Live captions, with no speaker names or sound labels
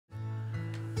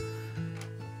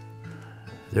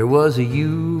There was a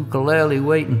ukulele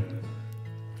waiting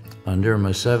under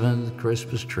my 7th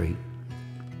Christmas tree.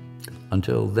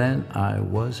 Until then, I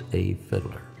was a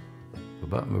fiddler.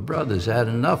 But my brothers had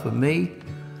enough of me.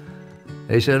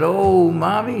 They said, "Oh,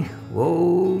 Mommy,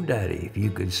 whoa, Daddy, if you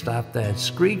could stop that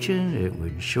screeching, it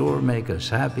would sure make us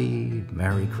happy.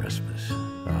 Merry Christmas."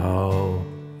 Oh,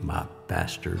 my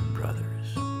bastard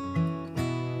brothers.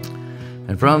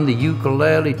 And from the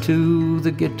ukulele to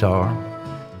the guitar,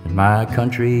 in my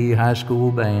country high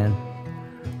school band,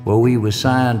 well, we was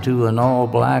signed to an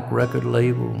all-black record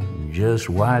label, just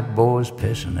white boys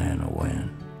pissing in the wind.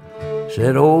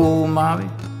 Said, "Oh, Mommy,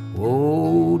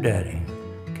 whoa, Daddy,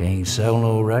 can't sell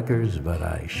no records, but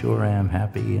I sure am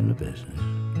happy in the business."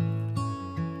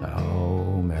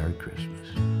 Oh, Merry Christmas.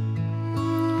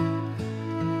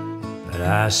 But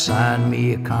I signed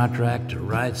me a contract to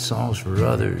write songs for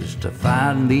others, to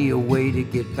find me a way to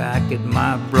get back at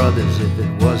my brothers. If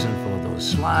it wasn't for those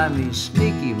slimy,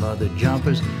 sneaky mother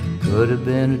jumpers, could have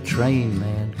been a train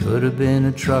man, could have been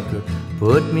a trucker,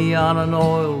 put me on an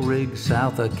oil rig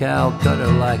south of Calcutta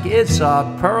like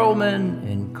Itzhak Perlman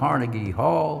in Carnegie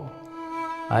Hall.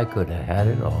 I could have had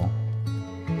it all.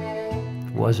 If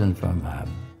it wasn't for my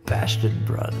bastard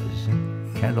brothers.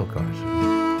 Kendel Carson.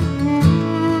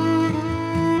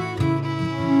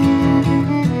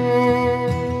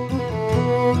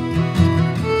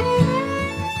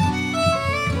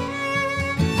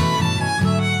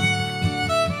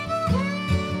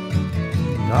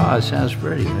 Oh, it sounds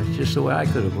pretty. That's just the way I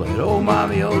could have played. "Oh,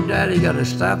 Mommy, oh, Daddy, gotta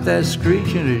stop that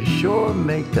screeching. It sure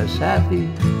make us happy,"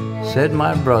 said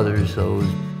my brothers, those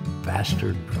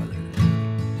bastard brothers.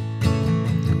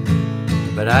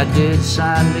 But I did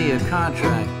sign me a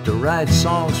contract to write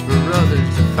songs for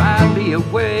others, to find me a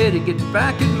way to get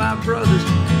back at my brothers.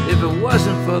 If it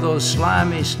wasn't for those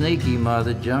slimy, sneaky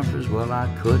mother jumpers, well, I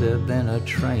could have been a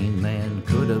train man,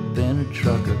 could have been a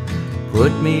trucker,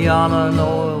 put me on an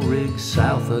oil rig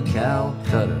south of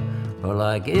Calcutta, or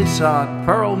like Itzhak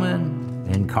Perlman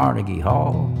in Carnegie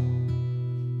Hall.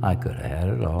 I could have had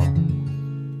it all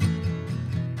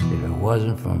if it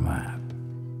wasn't for my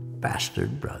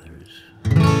bastard brothers.